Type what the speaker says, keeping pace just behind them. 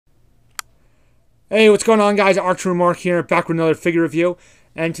Hey, what's going on, guys? Archer Mark here, back with another figure review.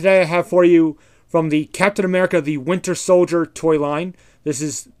 And today I have for you from the Captain America the Winter Soldier toy line. This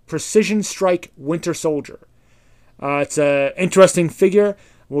is Precision Strike Winter Soldier. It's an interesting figure.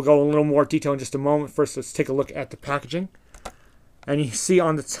 We'll go in a little more detail in just a moment. First, let's take a look at the packaging. And you see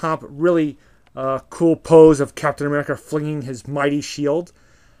on the top, really cool pose of Captain America flinging his mighty shield.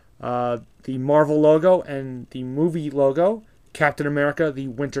 The Marvel logo and the movie logo, Captain America the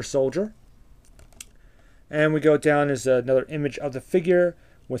Winter Soldier. And we go down is another image of the figure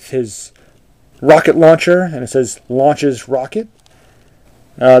with his rocket launcher, and it says launches rocket.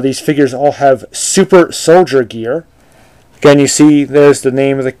 These figures all have super soldier gear. Again, you see there's the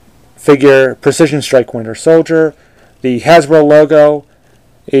name of the figure, Precision Strike Winter Soldier. The Hasbro logo,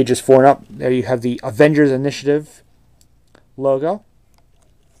 ages 4 and up. There you have the Avengers Initiative logo.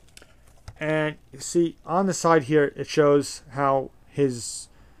 And you see on the side here, it shows how his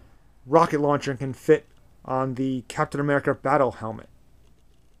rocket launcher can fit on the Captain America battle helmet,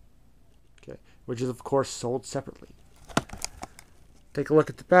 okay, which is of course sold separately. Take a look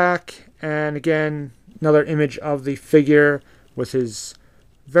at the back, and again another image of the figure with his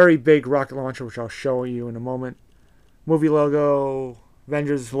very big rocket launcher, which I'll show you in a moment. Movie logo,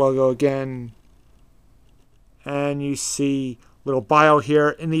 Avengers logo again, and you see little bio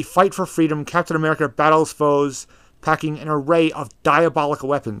here. In the fight for freedom, Captain America battles foes packing an array of diabolical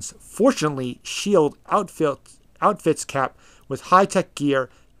weapons. Fortunately, S.H.I.E.L.D. outfits Cap with high-tech gear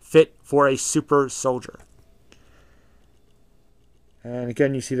fit for a super soldier. And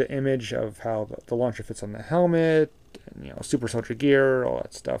again, you see the image of how the launcher fits on the helmet, and, super soldier gear, all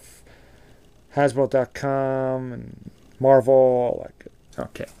that stuff. Hasbro.com and Marvel, all that good.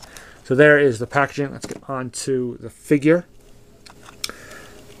 Okay, so there is the packaging. Let's get on to the figure.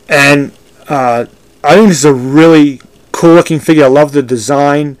 And I think this is a really cool looking figure. I love the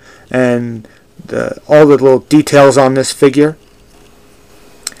design and all the little details on this figure.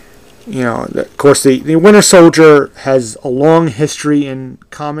 Of course, the Winter Soldier has a long history in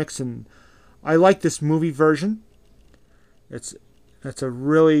comics, and I like this movie version. It's a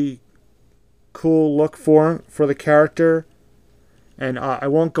really cool look for the character. And I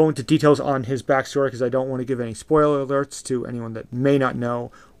won't go into details on his backstory because I don't want to give any spoiler alerts to anyone that may not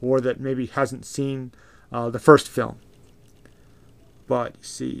know or that maybe hasn't seen the first film. But you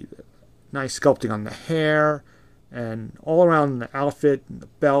see the nice sculpting on the hair and all around the outfit and the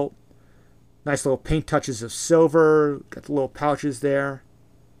belt. Nice little paint touches of silver. Got the little pouches there.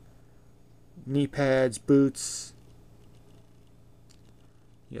 Knee pads, boots.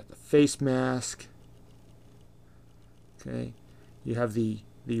 You got the face mask. Okay. You have the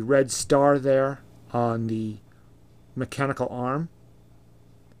red star there on the mechanical arm,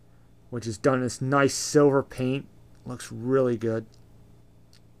 which is done in this nice silver paint. Looks really good.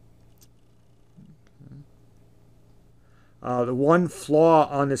 The one flaw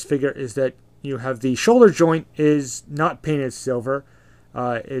on this figure is that you have the shoulder joint is not painted silver.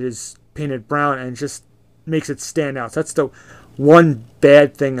 It is painted brown, and just makes it stand out. So that's the one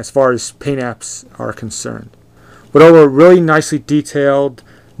bad thing as far as paint apps are concerned. But overall, really nicely detailed,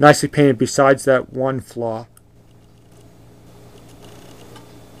 nicely painted besides that one flaw.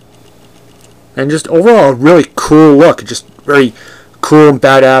 And just overall, a really cool look. Just very cool and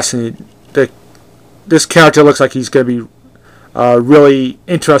badass. And this character looks like he's going to be really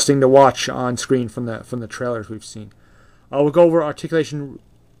interesting to watch on screen from the trailers we've seen. We'll go over articulation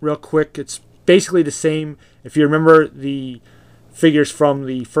real quick. It's basically the same. If you remember the figures from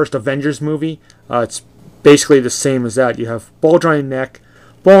the first Avengers movie, it's basically the same as that. You have ball jointed neck,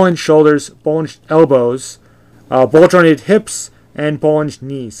 ball hinged shoulders, ball hinged elbows, ball jointed hips, and ball hinged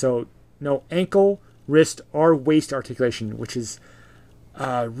knees. So no ankle, wrist, or waist articulation, which is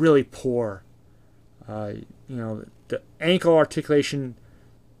really poor. The ankle articulation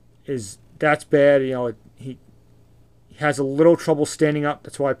that's bad. He has a little trouble standing up.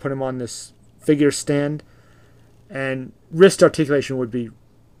 That's why I put him on this figure stand. And wrist articulation would be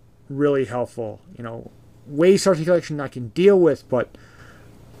really helpful. Waist articulation I can deal with, but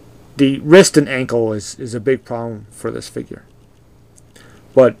the wrist and ankle is a big problem for this figure.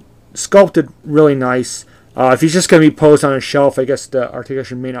 But sculpted really nice. If he's just going to be posed on a shelf, I guess the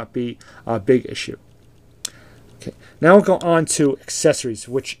articulation may not be a big issue. Okay, now we'll go on to accessories,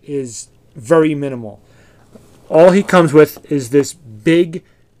 which is very minimal. All he comes with is this big,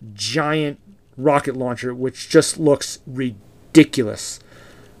 giant rocket launcher, which just looks ridiculous.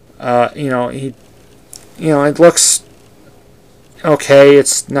 It looks okay.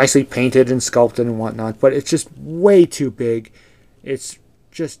 It's nicely painted and sculpted and whatnot, but it's just way too big. It's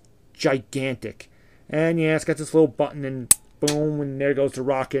just gigantic. And yeah, it's got this little button, and boom, and there goes the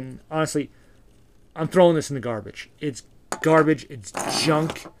rocket. And honestly, I'm throwing this in the garbage. It's garbage. It's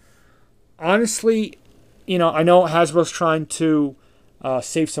junk. Honestly, I know Hasbro's trying to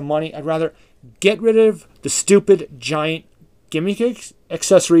save some money. I'd rather get rid of the stupid giant gimmick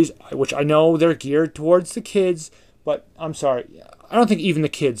accessories, which I know they're geared towards the kids, but I'm sorry. I don't think even the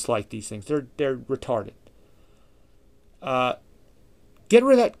kids like these things. They're retarded. Get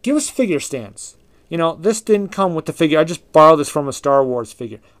rid of that. Give us figure stands. This didn't come with the figure. I just borrowed this from a Star Wars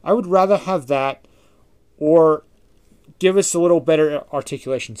figure. I would rather have that, or give us a little better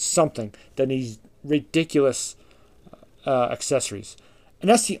articulation, something, than these ridiculous accessories. And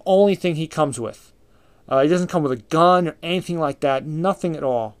that's the only thing he comes with. He doesn't come with a gun or anything like that. Nothing at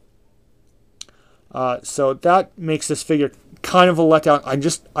all. So that makes this figure kind of a letdown.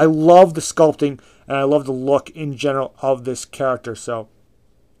 I love the sculpting and I love the look in general of this character.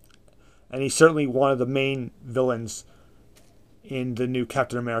 And he's certainly one of the main villains in the new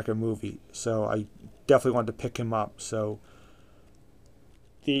Captain America movie. So I definitely wanted to pick him up. So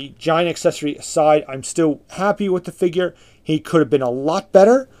the giant accessory aside, I'm still happy with the figure. He could have been a lot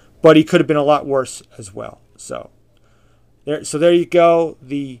better, but he could have been a lot worse as well. So there you go.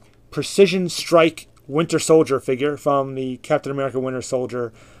 The Precision Strike Winter Soldier figure from the Captain America Winter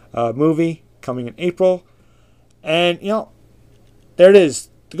Soldier movie coming in April. And, there it is.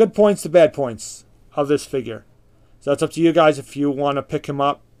 The good points, the bad points of this figure. So it's up to you guys if you want to pick him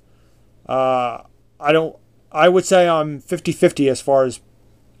up. I would say I'm 50-50 as far as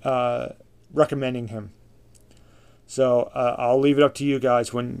recommending him. So I'll leave it up to you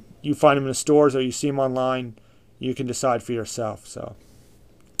guys. When you find him in the stores or you see him online, you can decide for yourself. So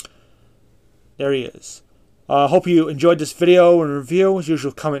there he is. Hope you enjoyed this video and review. As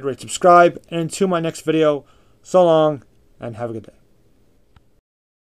usual, comment, rate, subscribe. And until my next video, so long and have a good day.